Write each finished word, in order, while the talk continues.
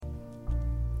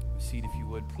seat if you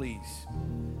would, please.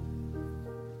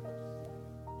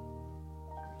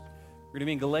 We're going to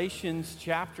be in Galatians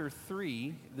chapter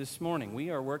 3 this morning. We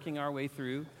are working our way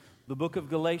through the book of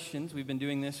Galatians. We've been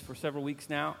doing this for several weeks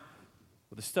now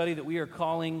with a study that we are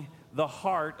calling the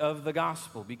heart of the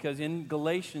gospel, because in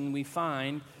Galatians we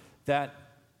find that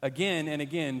again and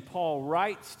again Paul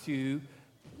writes to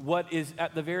what is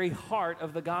at the very heart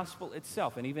of the gospel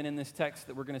itself. And even in this text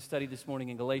that we're going to study this morning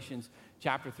in Galatians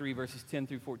chapter 3, verses 10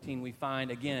 through 14, we find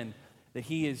again that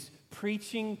he is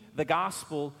preaching the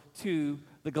gospel to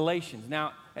the Galatians.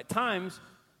 Now, at times,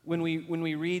 when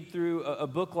we read through a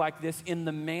book like this in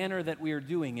the manner that we are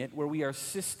doing it, where we are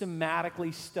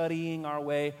systematically studying our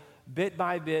way, bit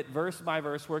by bit, verse by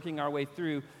verse, working our way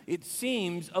through, it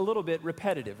seems a little bit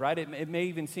repetitive, right? It may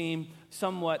even seem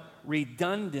somewhat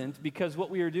redundant, because what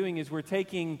we are doing is we're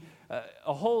taking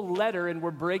a whole letter and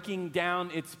we're breaking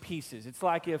down its pieces. It's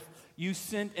like if you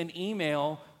sent an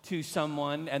email to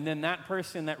someone and then that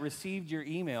person that received your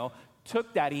email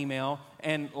took that email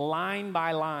and line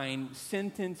by line,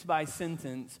 sentence by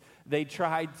sentence, they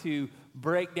tried to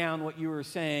break down what you were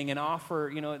saying and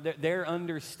offer, their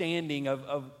understanding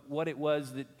of what it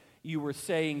was that you were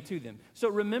saying to them. So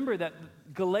remember that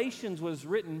Galatians was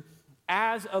written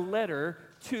as a letter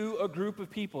to a group of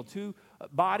people, to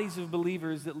bodies of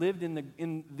believers that lived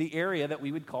in the area that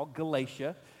we would call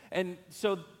Galatia. And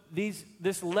so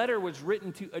this letter was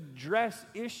written to address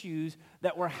issues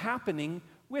that were happening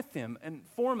with them. And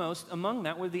foremost among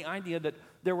that was the idea that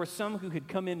there were some who had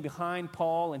come in behind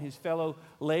Paul and his fellow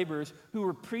laborers who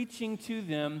were preaching to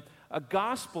them a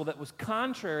gospel that was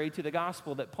contrary to the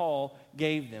gospel that Paul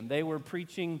gave them. They were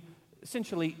preaching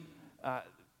essentially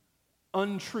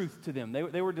untruth to them.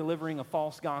 They were delivering a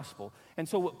false gospel. And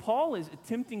so what Paul is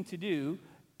attempting to do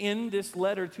in this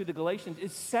letter to the Galatians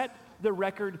is set the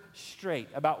record straight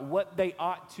about what they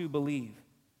ought to believe.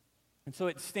 And so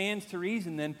it stands to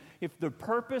reason then, if the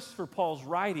purpose for Paul's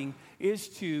writing is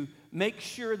to make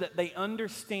sure that they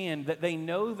understand, that they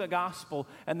know the gospel,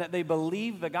 and that they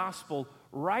believe the gospel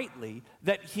rightly,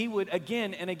 that he would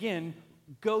again and again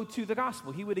go to the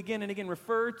gospel. He would again and again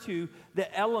refer to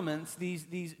the elements,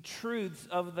 these truths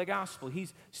of the gospel.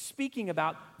 He's speaking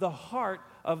about the heart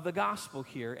of the gospel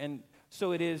here. And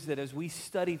so it is that as we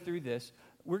study through this,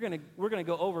 we're going to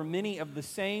go over many of the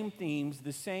same themes,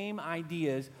 the same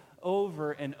ideas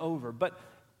over and over. But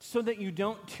so that you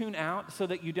don't tune out, so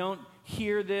that you don't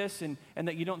hear this and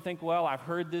that you don't think, well, I've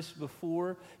heard this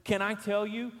before, can I tell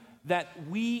you that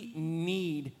we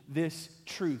need this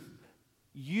truth?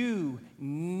 You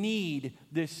need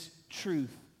this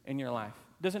truth in your life.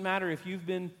 It doesn't matter if you've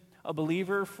been a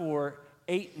believer for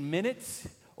 8 minutes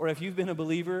or if you've been a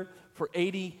believer for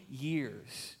 80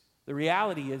 years. The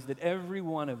reality is that every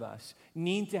one of us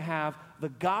need to have the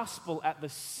gospel at the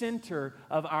center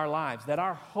of our lives, that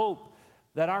our hope,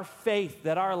 that our faith,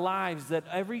 that our lives, that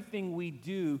everything we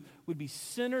do would be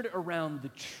centered around the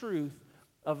truth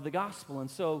of the gospel. And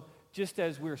so, just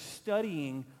as we're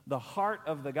studying the heart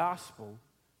of the gospel,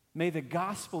 may the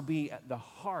gospel be at the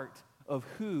heart of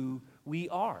who we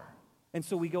are. And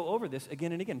so we go over this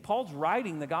again and again. Paul's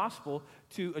writing the gospel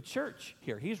to a church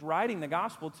here. He's writing the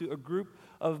gospel to a group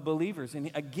of believers.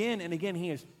 And again, he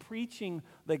is preaching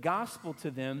the gospel to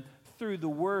them through the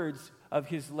words of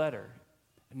his letter.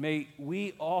 And may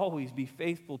we always be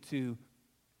faithful to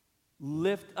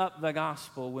lift up the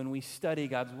gospel when we study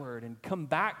God's word and come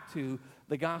back to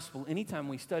the gospel anytime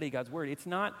we study God's word. It's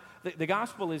not, the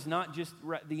gospel is not just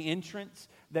the entrance,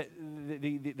 that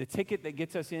the ticket that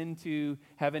gets us into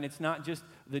heaven. It's not just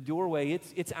the doorway.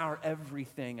 It's our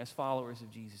everything as followers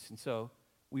of Jesus. And so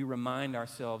we remind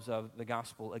ourselves of the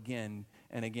gospel again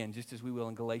and again, just as we will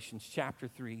in Galatians chapter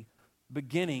 3,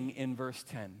 beginning in verse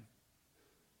 10.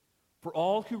 For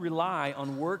all who rely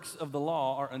on works of the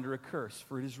law are under a curse,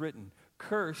 for it is written,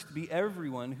 cursed be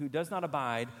everyone who does not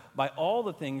abide by all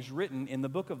the things written in the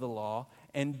book of the law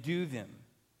and do them.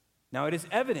 Now it is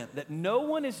evident that no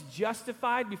one is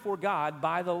justified before God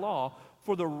by the law,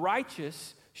 for the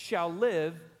righteous shall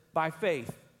live by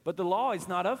faith. But the law is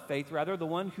not of faith, rather the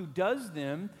one who does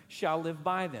them shall live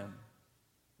by them.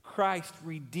 Christ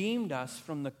redeemed us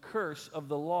from the curse of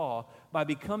the law by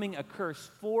becoming a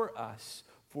curse for us.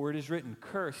 For it is written,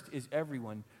 cursed is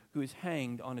everyone who is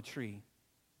hanged on a tree,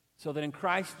 so that in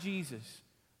Christ Jesus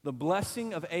the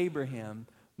blessing of Abraham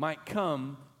might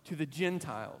come to the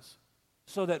Gentiles,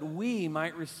 so that we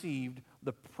might receive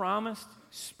the promised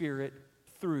Spirit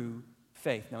through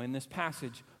faith. Now in this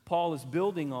passage, Paul is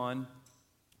building on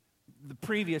the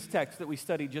previous text that we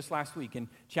studied just last week in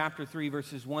chapter 3,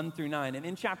 verses 1 through 9. And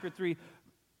in chapter 3,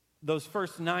 those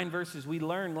first 9 verses, we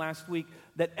learned last week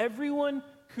that everyone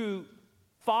who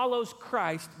follows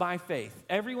Christ by faith,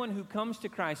 everyone who comes to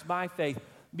Christ by faith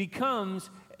becomes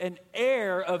an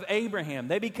heir of Abraham.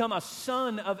 They become a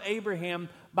son of Abraham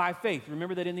by faith.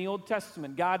 Remember that in the Old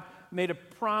Testament, God made a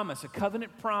promise, a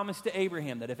covenant promise to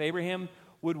Abraham, that if Abraham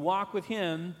would walk with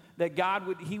him, that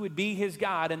he would be his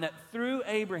God, and that through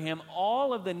Abraham,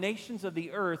 all of the nations of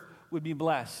the earth would be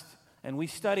blessed. And we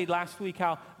studied last week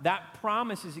how that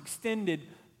promise is extended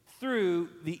through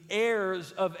the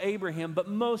heirs of Abraham, but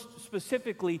most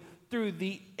specifically through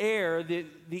the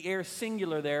heir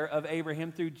singular there of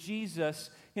Abraham, through Jesus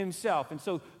himself. And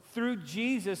so through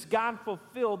Jesus, God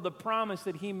fulfilled the promise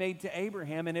that he made to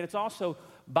Abraham, and it's also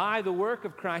by the work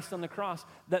of Christ on the cross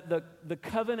that the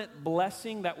covenant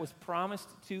blessing that was promised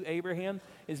to Abraham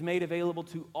is made available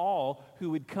to all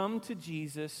who would come to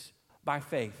Jesus by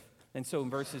faith. And so in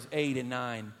verses 8 and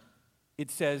 9,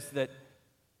 it says that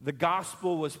the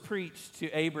gospel was preached to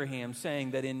Abraham,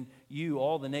 saying that in you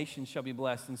all the nations shall be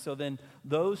blessed. And so then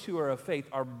those who are of faith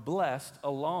are blessed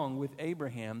along with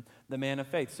Abraham, the man of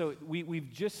faith. So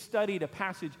we've just studied a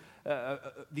passage,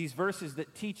 these verses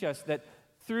that teach us that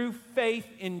through faith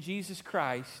in Jesus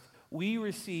Christ, we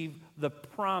receive the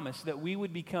promise that we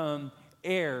would become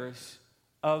heirs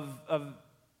of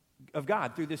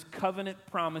God through this covenant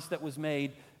promise that was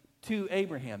made to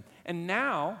Abraham. And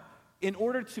now, in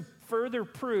order to further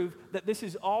prove that this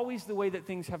is always the way that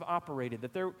things have operated,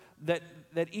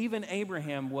 that even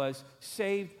Abraham was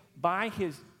saved by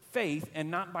his faith and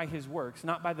not by his works,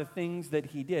 not by the things that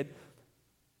he did,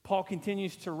 Paul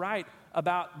continues to write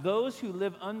about those who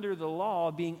live under the law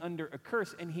being under a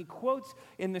curse. And he quotes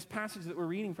in this passage that we're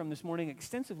reading from this morning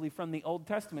extensively from the Old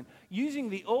Testament, using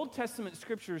the Old Testament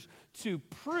scriptures to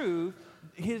prove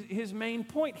his main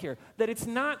point here, that it's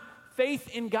not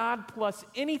faith in God plus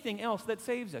anything else that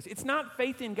saves us. It's not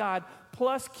faith in God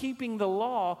plus keeping the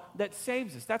law that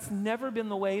saves us. That's never been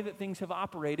the way that things have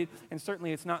operated, and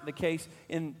certainly it's not the case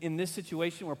in this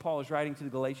situation where Paul is writing to the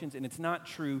Galatians, and it's not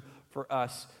true for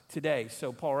us today.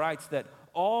 So Paul writes that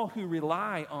all who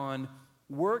rely on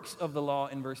works of the law,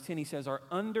 in verse 10, he says, are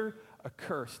under a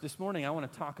curse. This morning I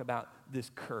want to talk about this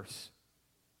curse,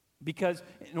 because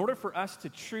in order for us to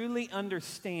truly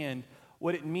understand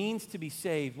what it means to be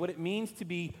saved, what it means to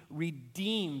be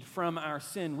redeemed from our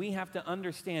sin, we have to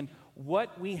understand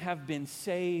what we have been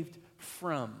saved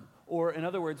from. Or in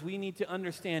other words, we need to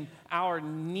understand our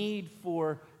need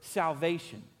for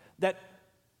salvation. That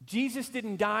Jesus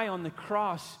didn't die on the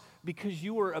cross because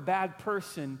you were a bad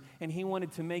person and he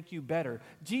wanted to make you better.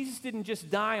 Jesus didn't just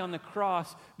die on the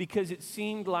cross because it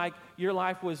seemed like your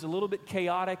life was a little bit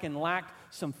chaotic and lacked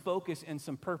some focus and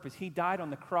some purpose. He died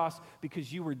on the cross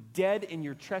because you were dead in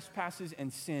your trespasses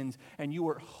and sins, and you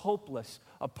were hopeless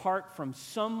apart from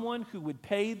someone who would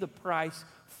pay the price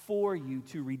for you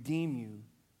to redeem you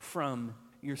from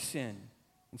your sin.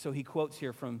 And so he quotes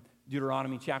here from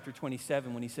Deuteronomy chapter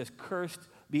 27 when he says, "Cursed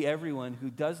be everyone who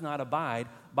does not abide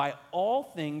by all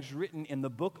things written in the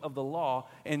book of the law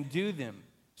and do them."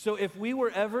 So if we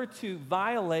were ever to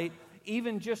violate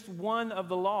even just one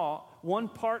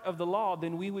part of the law,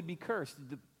 then we would be cursed.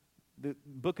 The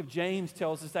book of James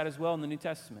tells us that as well in the New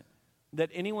Testament, that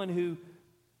anyone who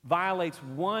violates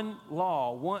one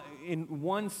law, in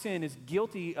one sin, is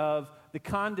guilty of the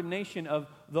condemnation of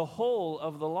the whole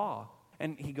of the law.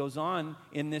 And he goes on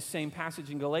in this same passage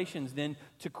in Galatians then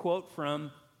to quote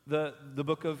from the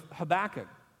book of Habakkuk.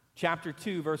 Chapter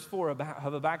 2, verse 4 of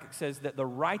Habakkuk says that the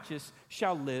righteous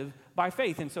shall live by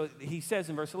faith. And so he says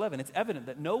in verse 11, it's evident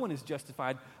that no one is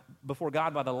justified before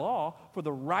God by the law, for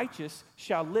the righteous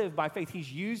shall live by faith.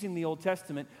 He's using the Old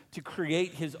Testament to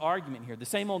create his argument here. The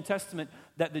same Old Testament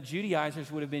that the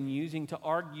Judaizers would have been using to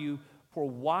argue for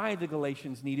why the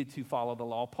Galatians needed to follow the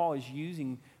law. Paul is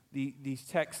using these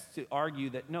texts to argue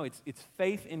that no, it's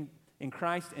faith in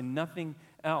Christ and nothing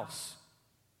else.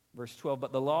 Verse 12,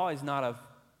 but the law is not of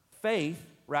faith,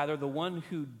 rather the one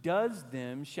who does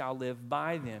them shall live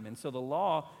by them. And so the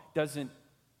law doesn't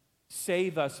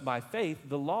save us by faith.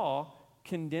 The law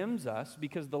condemns us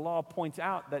because the law points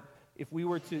out that if we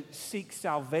were to seek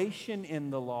salvation in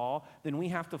the law, then we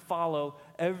have to follow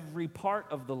every part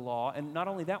of the law. And not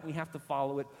only that, we have to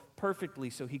follow it perfectly.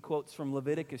 So he quotes from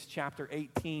Leviticus chapter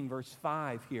 18, verse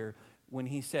 5 here, when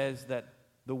he says that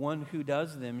the one who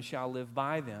does them shall live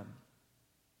by them.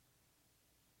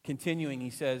 Continuing,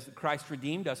 he says, Christ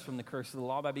redeemed us from the curse of the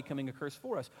law by becoming a curse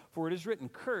for us. For it is written,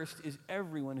 cursed is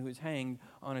everyone who is hanged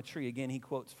on a tree. Again, he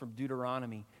quotes from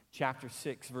Deuteronomy chapter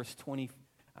 6, verse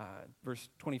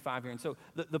 25 here. And so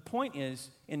the point is,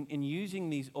 in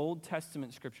using these Old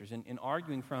Testament scriptures, in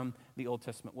arguing from the Old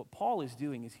Testament, what Paul is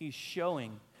doing is he's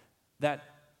showing that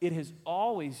it has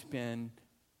always been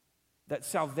that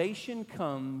salvation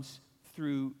comes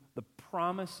through the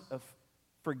promise of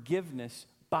forgiveness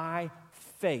by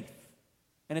faith.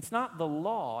 And it's not the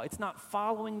law, it's not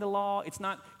following the law, it's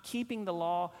not keeping the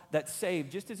law that saved.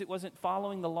 Just as it wasn't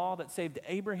following the law that saved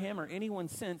Abraham or anyone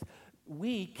since,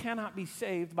 we cannot be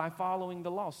saved by following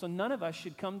the law. So none of us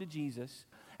should come to Jesus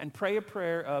and pray a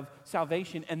prayer of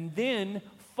salvation and then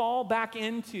fall back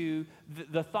into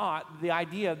the thought, the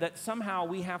idea that somehow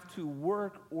we have to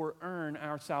work or earn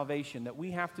our salvation, that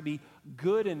we have to be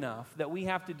good enough, that we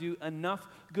have to do enough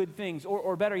good things,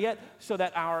 or better yet, so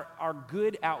that our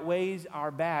good outweighs our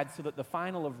bad, so that the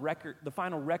final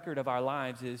record of our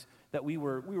lives is that we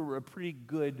were a pretty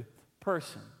good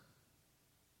person.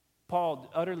 Paul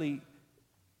utterly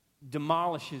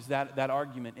demolishes that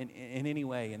argument in any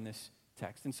way in this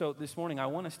text. And so this morning, I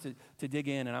want us to dig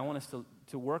in, and I want us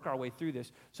to work our way through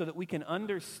this so that we can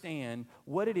understand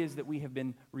what it is that we have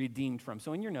been redeemed from.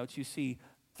 So in your notes, you see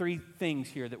three things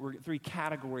here, three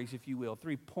categories, if you will,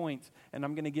 3 points, and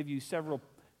I'm going to give you several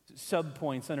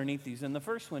sub-points underneath these. And the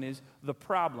first one is the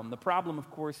problem. The problem, of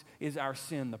course, is our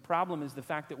sin. The problem is the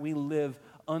fact that we live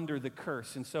under the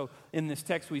curse. And so in this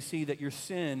text, we see that your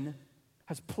sin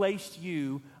has placed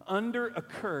you under a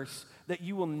curse that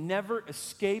you will never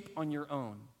escape on your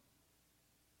own.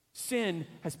 Sin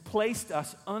has placed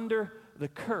us under the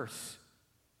curse.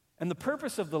 And the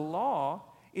purpose of the law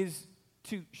is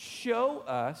to show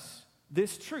us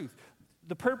this truth.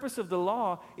 The purpose of the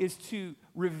law is to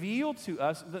reveal to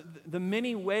us the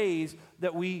many ways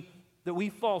that we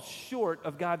fall short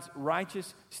of God's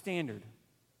righteous standard.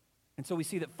 And so we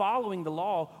see that following the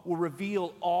law will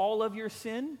reveal all of your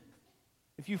sin.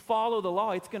 If you follow the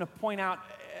law, it's going to point out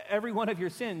every one of your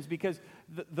sins, because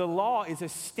the law is a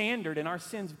standard, and our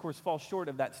sins, of course, fall short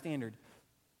of that standard.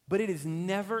 But it is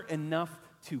never enough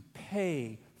to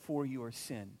pay for your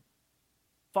sin.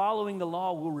 Following the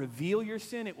law will reveal your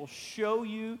sin. It will show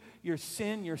you your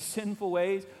sin, your sinful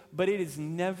ways, but it is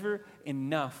never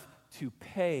enough to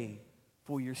pay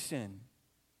for your sin.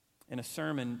 In a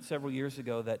sermon several years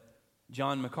ago that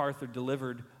John MacArthur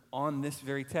delivered on this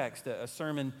very text, a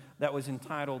sermon that was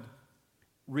entitled,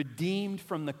 "Redeemed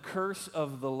from the Curse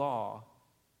of the Law,"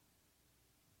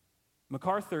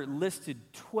 MacArthur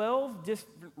listed 12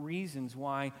 different reasons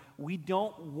why we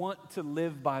don't want to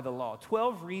live by the law.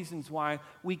 12 reasons why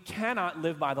we cannot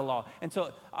live by the law. And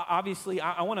so, obviously,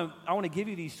 I want to give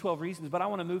you these 12 reasons, but I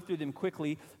want to move through them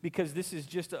quickly because this is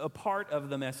just a part of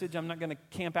the message. I'm not going to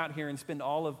camp out here and spend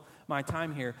all of my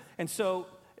time here. And so,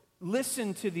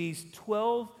 listen to these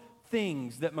 12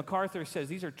 things that MacArthur says.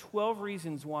 These are 12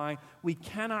 reasons why we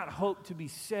cannot hope to be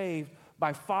saved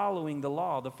by following the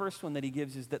law. The first one that he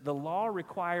gives is that the law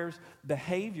requires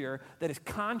behavior that is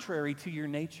contrary to your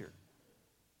nature.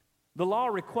 The law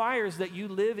requires that you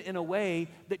live in a way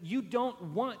that you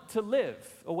don't want to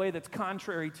live, a way that's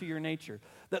contrary to your nature.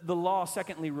 That the law,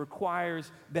 secondly, requires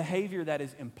behavior that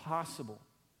is impossible.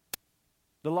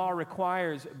 The law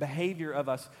requires behavior of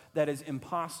us that is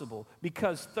impossible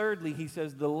because, thirdly, he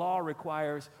says the law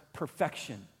requires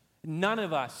perfection. None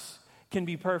of us can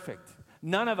be perfect.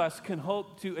 None of us can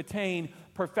hope to attain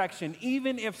perfection,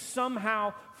 even if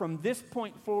somehow from this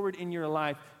point forward in your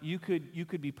life you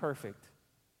could be perfect.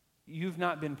 You've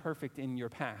not been perfect in your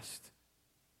past.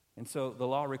 And so the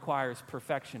law requires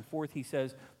perfection. Fourth, he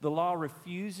says, the law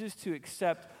refuses to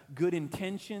accept good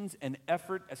intentions and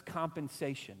effort as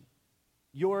compensation.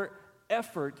 Your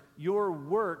effort, your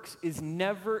works is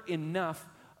never enough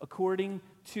according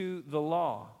to the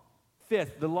law.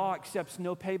 Fifth, the law accepts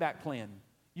no payback plan.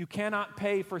 You cannot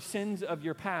pay for sins of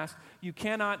your past. You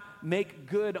cannot make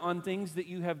good on things that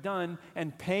you have done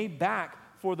and pay back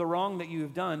for the wrong that you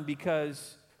have done,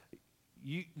 because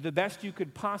the best you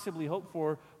could possibly hope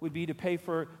for would be to pay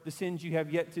for the sins you have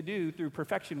yet to do through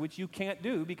perfection, which you can't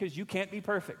do because you can't be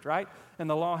perfect, right? And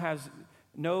the law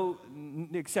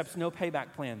accepts no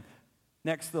payback plan.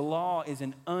 Next, the law is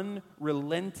an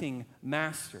unrelenting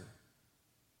master.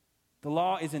 The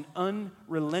law is an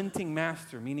unrelenting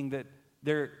master, meaning that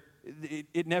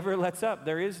it never lets up.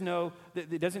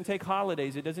 It doesn't take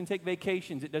holidays. It doesn't take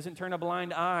vacations. It doesn't turn a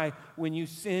blind eye when you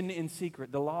sin in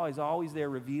secret. The law is always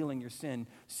there revealing your sin.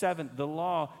 Seventh, the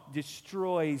law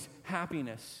destroys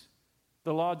happiness.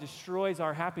 The law destroys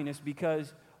our happiness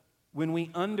because when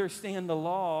we understand the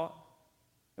law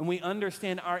and we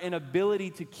understand our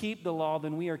inability to keep the law,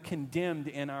 then we are condemned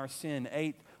in our sin.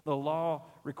 Eighth, the law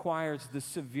requires the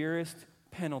severest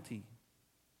penalty.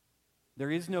 There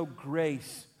is no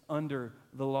grace under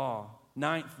the law.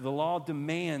 Ninth, the law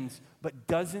demands but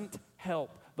doesn't help.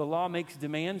 The law makes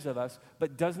demands of us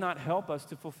but does not help us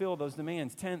to fulfill those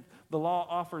demands. 10th, the law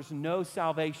offers no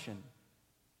salvation.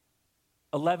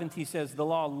 11th, he says, the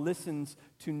law listens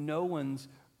to no one's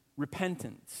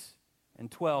repentance. And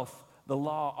 12th, the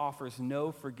law offers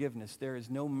no forgiveness. There is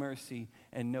no mercy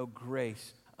and no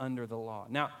grace under the law.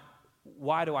 Now,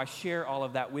 why do I share all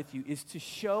of that with you? Is to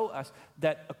show us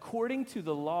that according to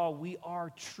the law, we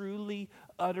are truly,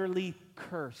 utterly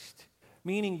cursed.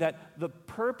 Meaning that the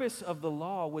purpose of the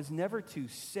law was never to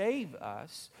save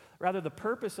us. Rather, the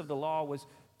purpose of the law was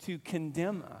to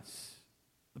condemn us.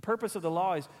 The purpose of the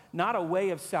law is not a way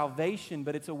of salvation,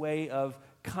 but it's a way of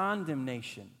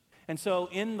condemnation. And so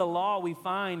in the law, we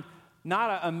find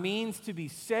not a means to be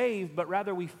saved, but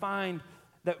rather we find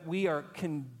that we are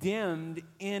condemned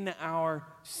in our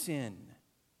sin.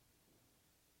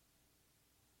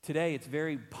 Today, it's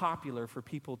very popular for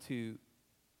people to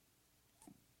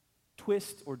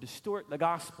twist or distort the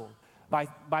gospel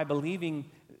by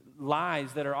believing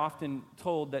lies that are often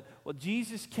told that, well,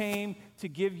 Jesus came to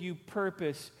give you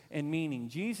purpose and meaning.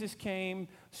 Jesus came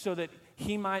so that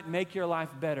he might make your life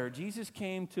better. Jesus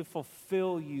came to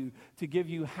fulfill you, to give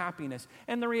you happiness.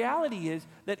 And the reality is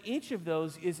that each of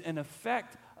those is an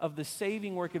effect of the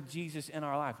saving work of Jesus in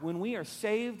our life. When we are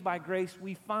saved by grace,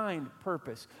 we find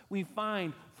purpose. We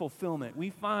find fulfillment.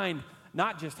 We find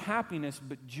not just happiness,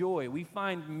 but joy. We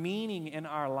find meaning in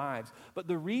our lives. But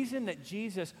the reason that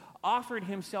Jesus offered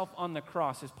himself on the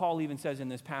cross, as Paul even says in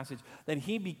this passage, that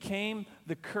he became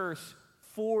the curse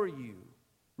for you,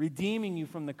 redeeming you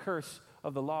from the curse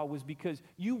of the law, was because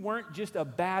you weren't just a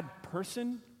bad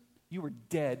person, you were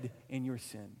dead in your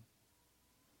sin.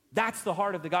 That's the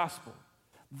heart of the gospel.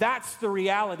 That's the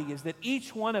reality, is that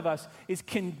each one of us is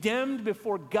condemned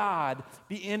before God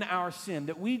in our sin,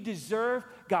 that we deserve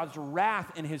God's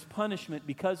wrath and his punishment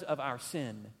because of our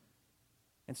sin.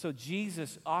 And so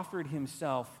Jesus offered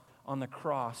himself on the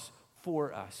cross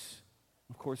for us.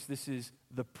 Of course, this is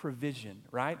the provision,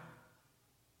 right?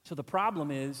 So the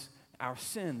problem is our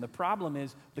sin. The problem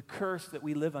is the curse that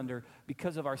we live under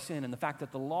because of our sin, and the fact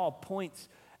that the law points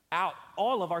out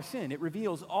all of our sin. It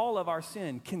reveals all of our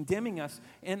sin, condemning us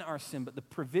in our sin. But the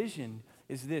provision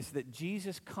is this, that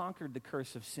Jesus conquered the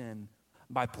curse of sin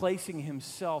by placing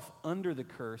himself under the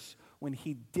curse when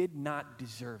he did not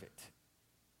deserve it.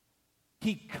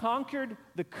 He conquered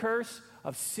the curse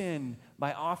of sin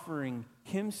by offering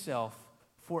himself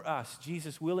for us.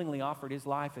 Jesus willingly offered his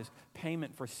life as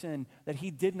payment for sin that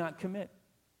he did not commit.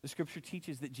 The scripture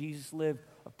teaches that Jesus lived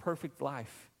a perfect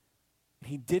life.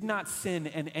 He did not sin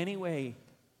in any way,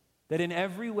 that in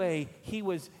every way he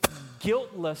was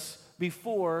guiltless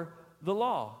before the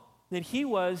law, that he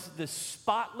was the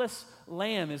spotless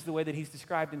lamb is the way that he's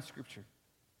described in Scripture.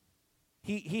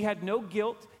 He had no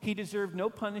guilt, he deserved no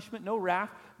punishment, no wrath,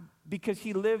 because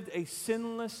he lived a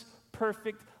sinless,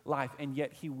 perfect life, and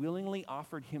yet he willingly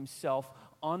offered himself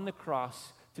on the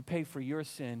cross to pay for your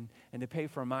sin and to pay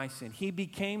for my sin. He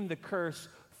became the curse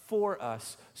for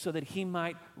us so that he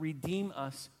might redeem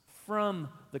us from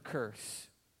the curse.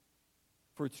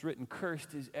 For it's written,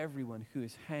 cursed is everyone who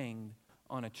is hanged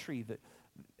on a tree. That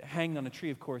hanged on a tree,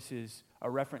 of course, is a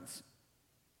reference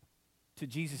to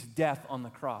Jesus' death on the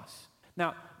cross.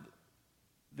 Now,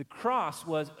 the cross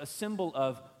was a symbol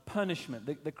of punishment.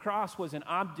 The cross was an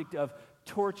object of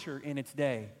torture in its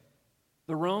day.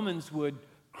 The Romans would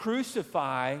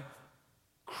crucify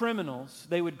criminals.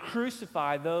 They would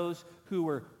crucify those who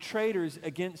were traitors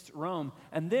against Rome.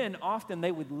 And then often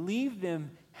they would leave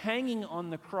them hanging on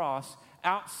the cross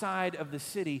outside of the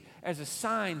city as a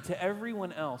sign to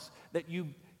everyone else that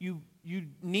you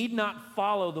need not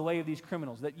follow the way of these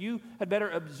criminals, that you had better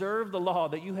observe the law,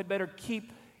 that you had better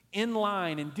keep in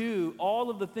line and do all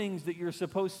of the things that you're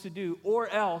supposed to do, or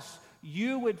else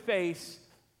you would face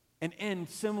an end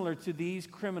similar to these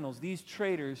criminals, these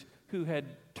traitors who had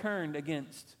turned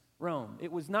against Rome.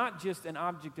 It was not just an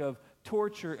object of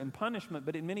torture and punishment,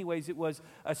 but in many ways it was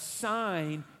a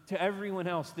sign to everyone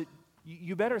else that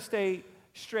you better stay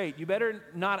straight. You better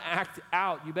not act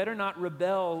out. You better not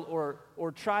rebel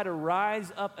or try to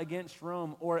rise up against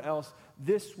Rome, or else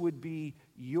this would be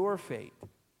your fate.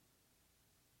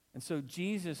 And so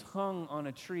Jesus hung on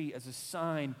a tree as a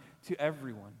sign to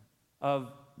everyone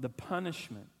of the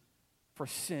punishment for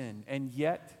sin. And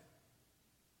yet,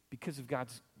 because of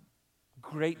God's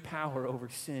great power over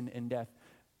sin and death,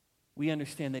 we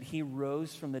understand that he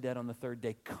rose from the dead on the third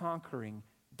day, conquering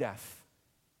death.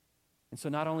 And so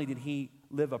not only did he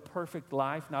live a perfect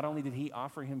life, not only did he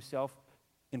offer himself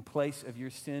in place of your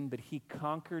sin, but he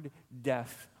conquered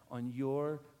death on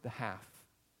your behalf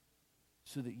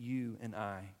so that you and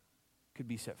I could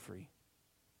be set free.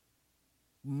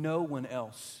 No one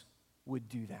else would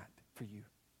do that for you.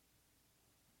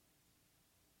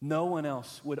 No one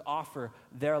else would offer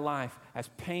their life as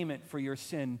payment for your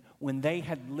sin when they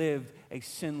had lived a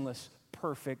sinless,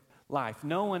 perfect life.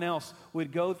 No one else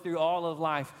would go through all of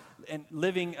life and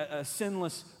living a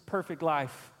sinless, perfect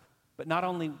life. But not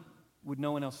only would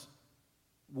no one else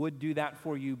would do that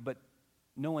for you, but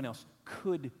no one else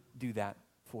could do that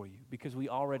for you, because we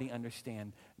already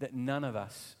understand that none of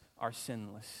us are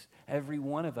sinless. Every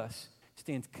one of us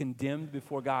stands condemned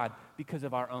before God because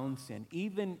of our own sin.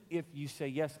 Even if you say,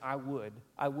 yes, I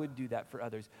would do that for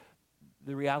others,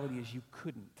 the reality is you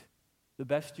couldn't. The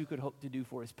best you could hope to do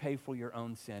for is pay for your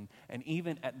own sin. And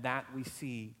even at that, we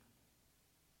see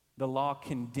the law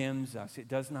condemns us. It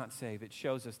does not save. It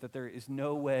shows us that there is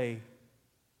no way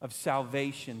of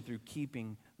salvation through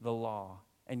keeping the law.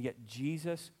 And yet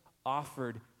Jesus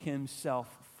offered himself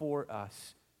for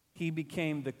us. He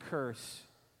became the curse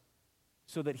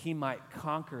so that he might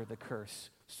conquer the curse,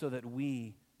 so that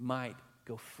we might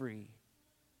go free.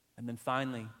 And then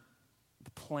finally,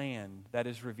 the plan that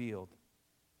is revealed.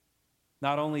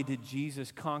 Not only did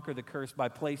Jesus conquer the curse by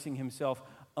placing himself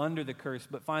under the curse,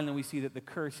 but finally we see that the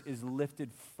curse is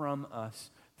lifted from us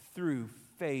through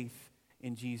faith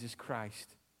in Jesus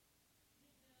Christ.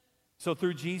 So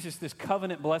through Jesus, this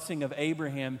covenant blessing of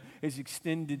Abraham is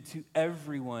extended to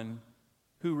everyone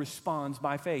who responds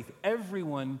by faith.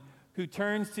 Everyone who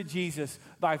turns to Jesus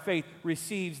by faith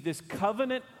receives this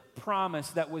covenant promise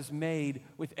that was made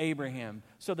with Abraham,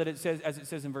 so that it says, as it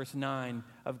says in verse 9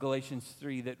 of Galatians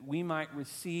 3, that we might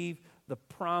receive the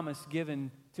promise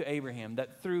given to Abraham,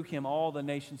 that through him all the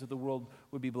nations of the world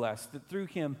would be blessed, that through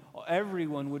him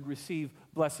everyone would receive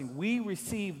blessing. We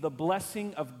receive the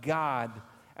blessing of God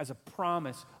as a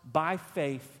promise by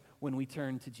faith when we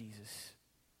turn to Jesus.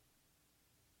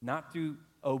 Not through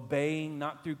obeying,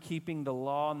 not through keeping the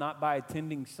law, not by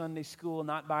attending Sunday school,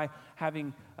 not by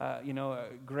having a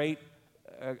great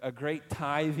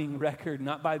tithing record,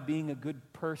 not by being a good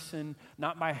person,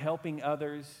 not by helping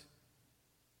others.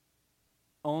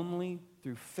 Only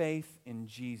through faith in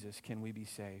Jesus can we be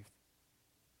saved.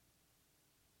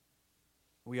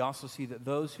 We also see that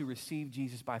those who receive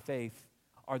Jesus by faith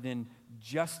are then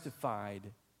justified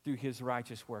through his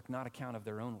righteous work, not account of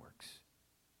their own works.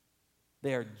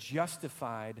 They are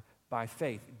justified by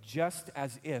faith, just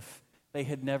as if they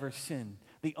had never sinned.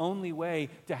 The only way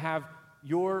to have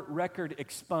your record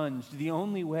expunged, the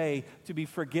only way to be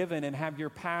forgiven and have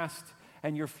your past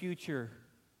and your future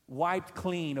wiped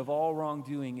clean of all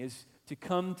wrongdoing is to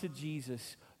come to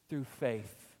Jesus through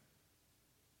faith.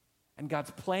 And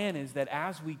God's plan is that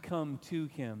as we come to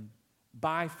him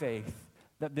by faith,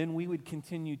 that then we would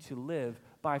continue to live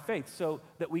by faith, so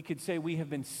that we could say we have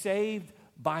been saved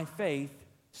by faith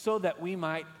so that we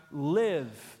might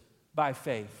live by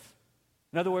faith.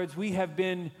 In other words, we have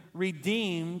been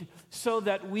redeemed so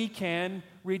that we can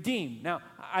redeem. Now,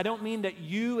 I don't mean that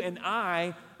you and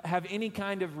I have any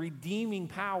kind of redeeming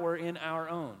power in our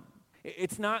own.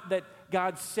 It's not that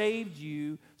God saved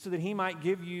you so that he might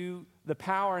give you the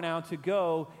power now to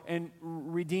go and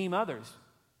redeem others.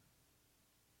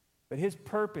 But his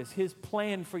purpose, his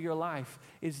plan for your life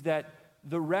is that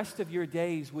the rest of your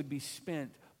days would be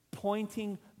spent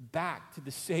pointing back to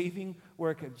the saving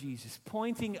work of Jesus,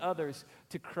 pointing others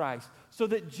to Christ, so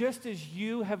that just as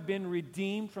you have been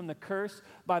redeemed from the curse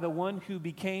by the one who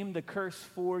became the curse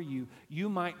for you, you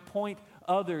might point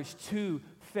others to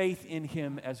faith in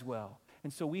him as well.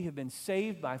 And so we have been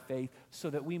saved by faith so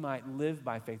that we might live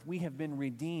by faith. We have been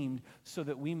redeemed so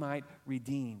that we might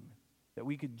redeem, that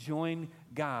we could join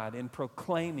God in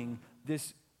proclaiming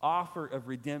this offer of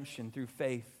redemption through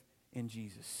faith in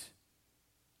Jesus.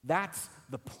 That's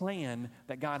the plan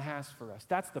that God has for us.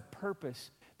 That's the purpose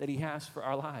that he has for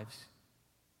our lives.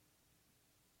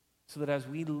 So that as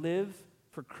we live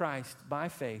for Christ by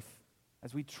faith,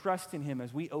 as we trust in him,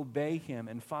 as we obey him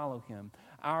and follow him,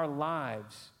 our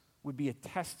lives would be a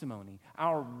testimony.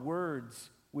 Our words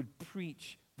would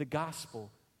preach the gospel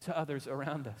to others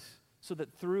around us, so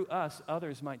that through us,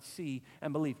 others might see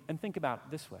and believe. And think about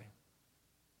it this way.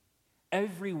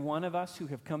 Every one of us who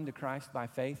have come to Christ by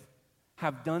faith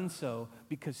have done so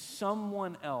because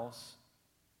someone else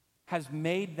has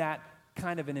made that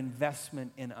kind of an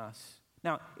investment in us.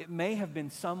 Now, it may have been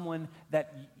someone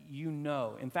that you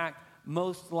know. In fact,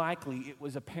 most likely it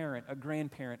was a parent, a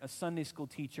grandparent, a Sunday school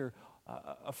teacher,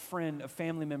 a friend, a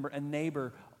family member, a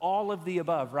neighbor, all of the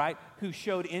above, right? Who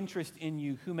showed interest in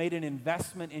you, who made an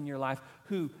investment in your life,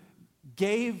 who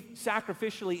gave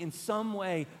sacrificially in some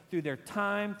way through their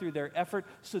time, through their effort,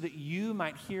 so that you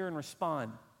might hear and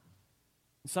respond.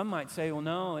 Some might say, well,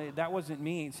 no, that wasn't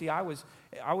me. See, I was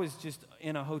just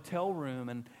in a hotel room,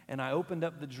 and I opened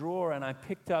up the drawer, and I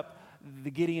picked up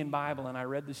the Gideon Bible and I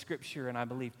read the scripture and I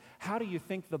believed. How do you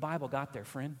think the Bible got there,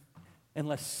 friend?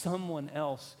 Unless someone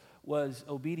else was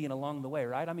obedient along the way,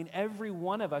 right? I mean, every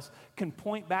one of us can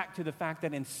point back to the fact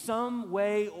that in some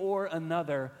way or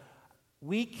another,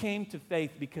 we came to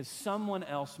faith because someone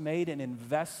else made an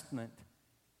investment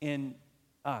in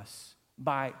us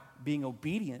by being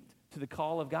obedient to the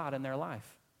call of God in their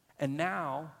life. And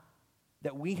now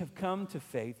that we have come to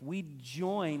faith, we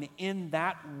join in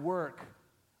that work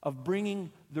of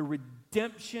bringing the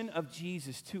redemption of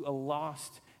Jesus to a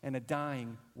lost and a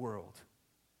dying world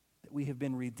that we have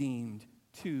been redeemed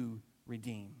to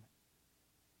redeem.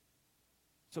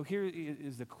 So here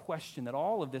is the question that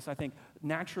all of this, I think,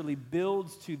 naturally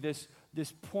builds to this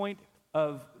point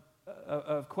of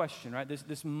question, right?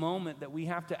 This moment that we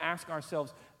have to ask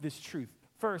ourselves this truth.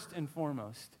 First and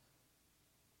foremost,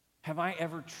 have I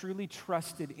ever truly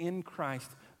trusted in Christ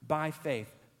by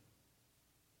faith?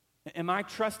 Am I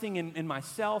trusting in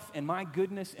myself and my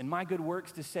goodness and my good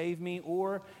works to save me,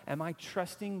 or am I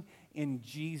trusting in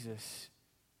Jesus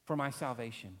for my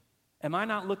salvation? Am I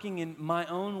not looking in my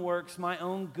own works, my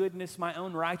own goodness, my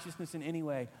own righteousness in any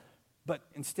way, but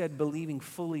instead believing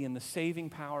fully in the saving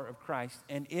power of Christ?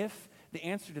 And if the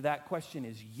answer to that question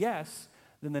is yes,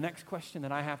 then the next question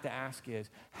that I have to ask is,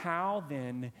 how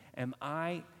then am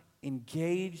I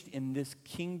engaged in this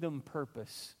kingdom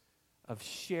purpose of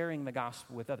sharing the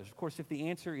gospel with others? Of course, if the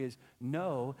answer is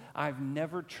no, I've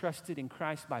never trusted in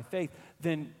Christ by faith,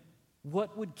 then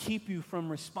what would keep you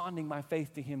from responding by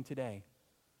faith to him today?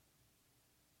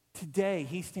 Today,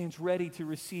 he stands ready to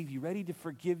receive you, ready to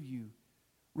forgive you,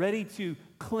 ready to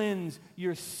cleanse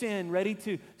your sin, ready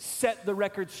to set the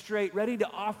record straight, ready to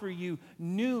offer you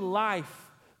new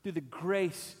life through the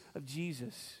grace of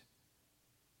Jesus.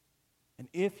 And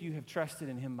if you have trusted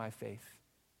in him by faith,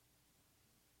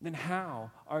 then how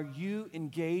are you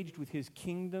engaged with his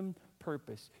kingdom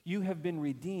purpose? You have been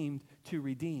redeemed to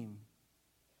redeem.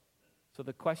 So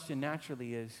the question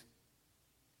naturally is,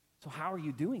 so how are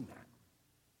you doing that?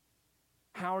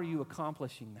 How are you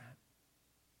accomplishing that?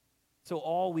 So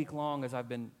all week long, as I've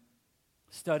been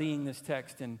studying this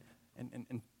text and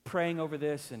praying over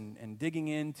this and digging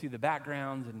into the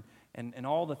backgrounds and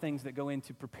all the things that go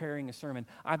into preparing a sermon,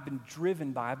 I've been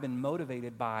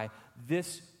motivated by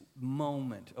this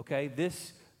moment, okay?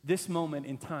 This moment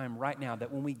in time right now,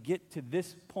 that when we get to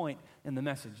this point in the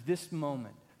message, this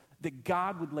moment, that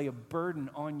God would lay a burden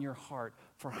on your heart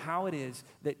for how it is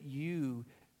that you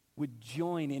would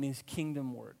join in his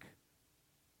kingdom work,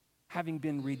 having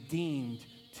been redeemed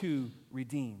to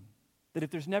redeem. That if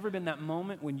there's never been that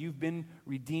moment when you've been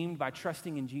redeemed by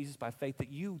trusting in Jesus by faith,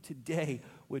 that you today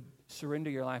would surrender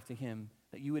your life to him,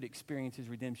 that you would experience his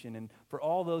redemption. And for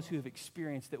all those who have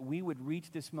experienced, that we would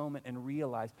reach this moment and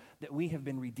realize that we have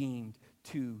been redeemed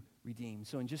to redeem.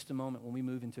 So in just a moment, when we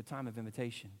move into a time of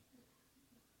invitation,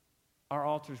 our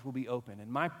altars will be open.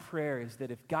 And my prayer is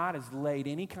that if God has laid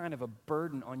any kind of a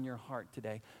burden on your heart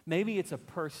today, maybe it's a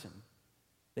person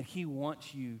that he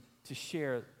wants you to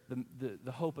share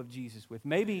the hope of Jesus with.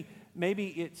 Maybe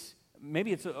it's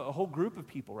a whole group of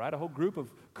people, right? A whole group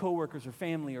of coworkers or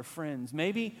family or friends.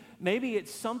 Maybe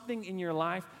it's something in your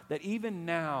life that even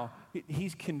now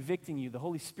he's convicting you. The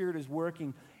Holy Spirit is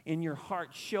working in your heart,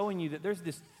 showing you that there's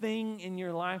this thing in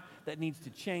your life that needs to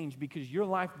change because your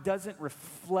life doesn't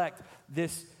reflect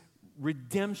this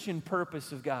redemption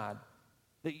purpose of God.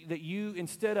 That you,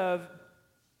 instead of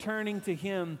turning to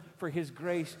him for his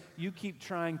grace, you keep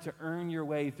trying to earn your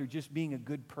way through just being a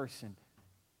good person.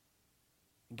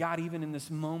 God, even in this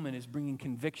moment, is bringing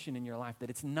conviction in your life that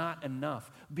it's not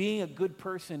enough. Being a good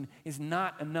person is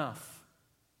not enough.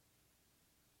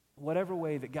 Whatever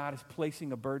way that God is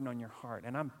placing a burden on your heart,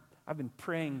 and I've been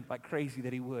praying like crazy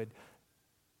that he would,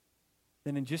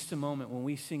 then in just a moment when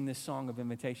we sing this song of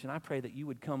invitation, I pray that you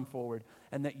would come forward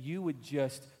and that you would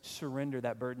just surrender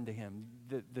that burden to him.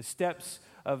 The steps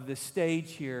of the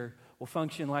stage here will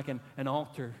function like an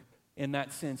altar in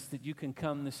that sense, that you can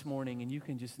come this morning and you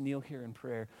can just kneel here in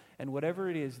prayer. And whatever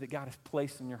it is that God has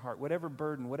placed in your heart, whatever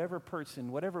burden, whatever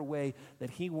person, whatever way that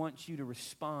he wants you to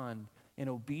respond in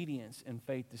obedience and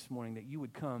faith this morning, that you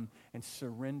would come and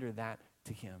surrender that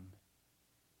to him.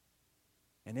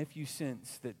 And if you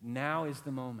sense that now is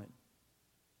the moment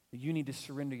that you need to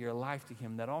surrender your life to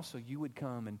him, that also you would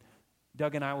come, and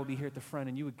Doug and I will be here at the front,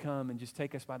 and you would come and just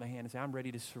take us by the hand and say, I'm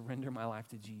ready to surrender my life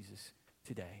to Jesus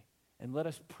today. And let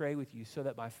us pray with you so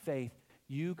that by faith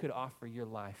you could offer your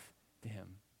life to him.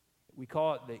 We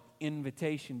call it the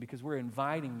invitation because we're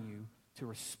inviting you to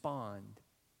respond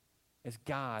as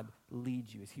God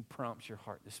leads you, as he prompts your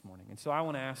heart this morning. And so I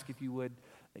want to ask if you would,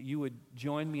 that you would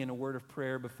join me in a word of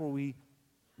prayer before we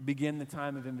begin the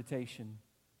time of invitation.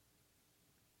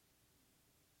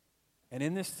 And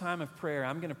in this time of prayer,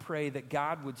 I'm going to pray that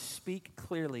God would speak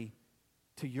clearly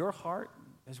to your heart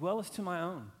as well as to my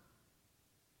own.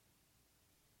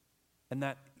 And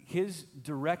that His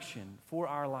direction for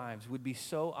our lives would be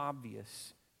so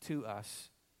obvious to us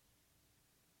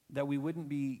that we wouldn't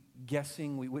be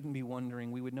guessing, we wouldn't be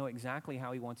wondering, we would know exactly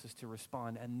how He wants us to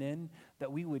respond, and then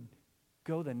that we would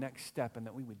go the next step and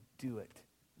that we would do it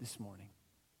this morning.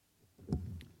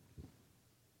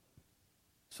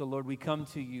 So Lord, we come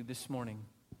to You this morning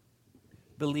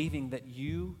believing that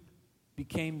You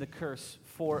became the curse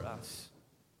for us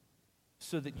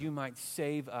so that You might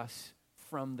save us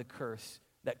from the curse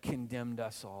that condemned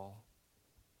us all.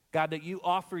 God, that You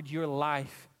offered Your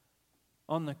life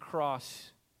on the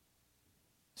cross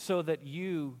so that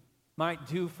You might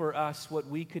do for us what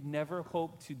we could never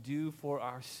hope to do for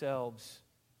ourselves.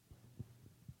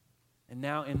 And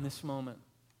now in this moment,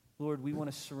 Lord, we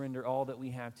want to surrender all that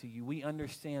we have to You. We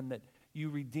understand that You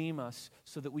redeem us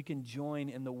so that we can join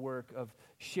in the work of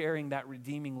sharing that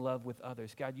redeeming love with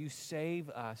others. God, You save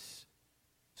us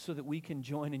so that we can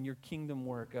join in Your kingdom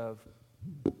work of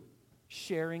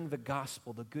sharing the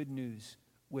gospel, the good news,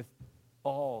 with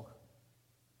all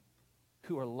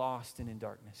who are lost and in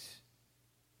darkness.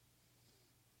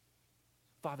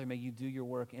 Father, may You do Your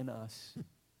work in us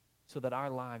so that our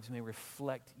lives may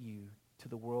reflect You to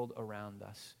the world around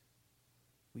us.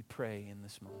 We pray in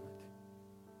this moment.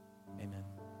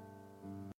 Amen.